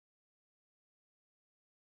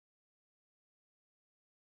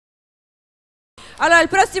Allora, il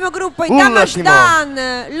prossimo gruppo è i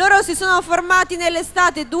Damashdan. Loro si sono formati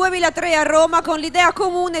nell'estate 2003 a Roma con l'idea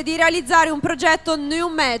comune di realizzare un progetto new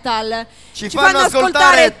metal. Ci fanno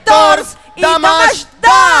ascoltare Thorns, i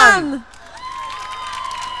Damashdan!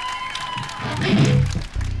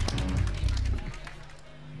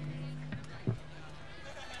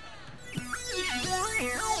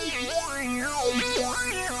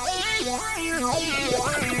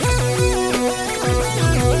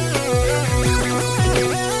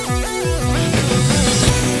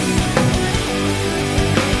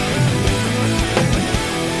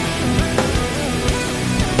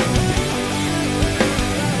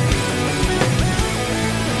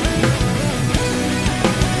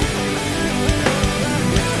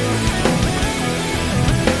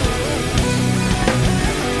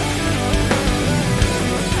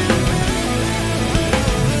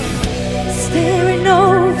 Staring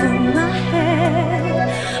over my head,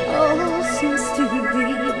 all seems to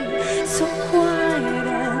be so quiet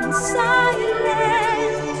and silent.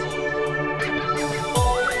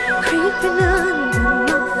 Creeping under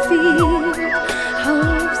my feet,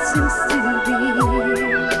 hope seems to be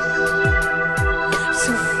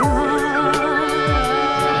so far.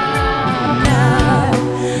 Now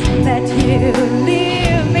that you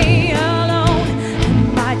leave me alone in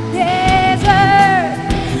my desert,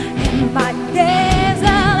 in my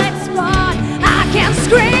desolate spot, I can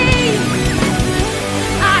scream,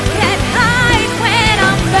 I can hide when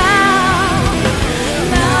I'm bound,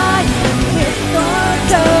 lying with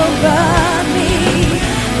thorns over me,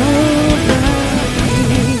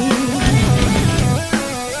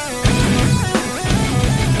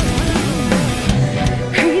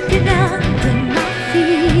 creeping under my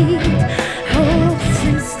feet, hope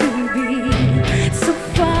seems to be so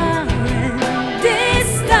far and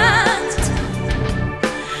distant.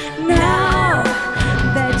 Now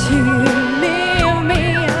that you leave me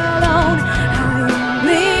alone, I'm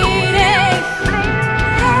bleeding,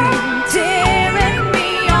 I'm tearing me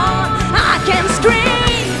on. I can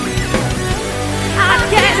scream, I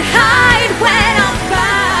can hide when I'm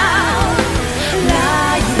found,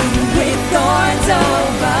 lying with thorns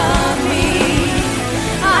over me.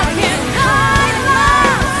 I can hide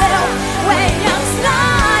myself when you're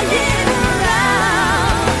lying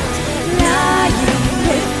around, lying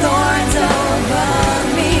with thorns over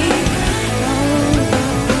me.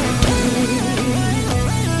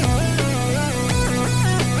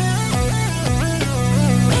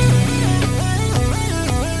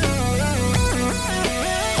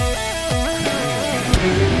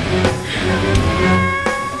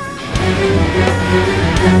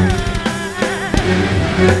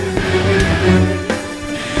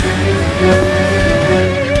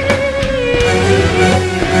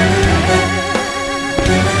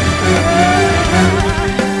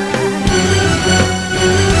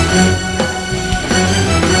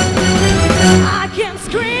 I can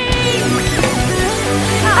scream,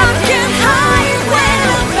 I can hide when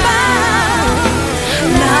I'm found,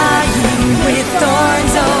 lying with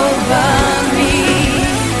thorns over me.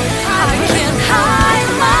 I can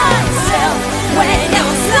hide myself when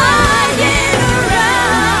you're lying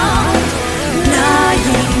around,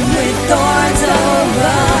 lying with thorns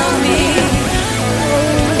over me.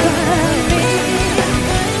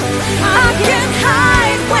 I can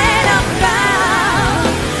hide when I'm found,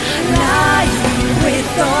 lying with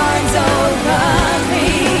thorns over me.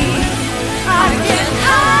 I can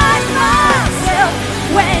hide myself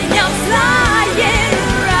when you're lying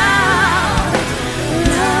around,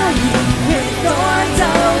 lying with thorns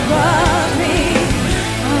over me.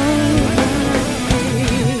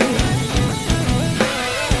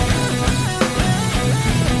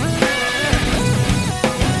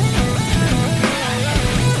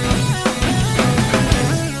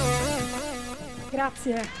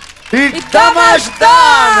 Grazie. I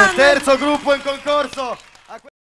Damashdan, terzo gruppo in concorso.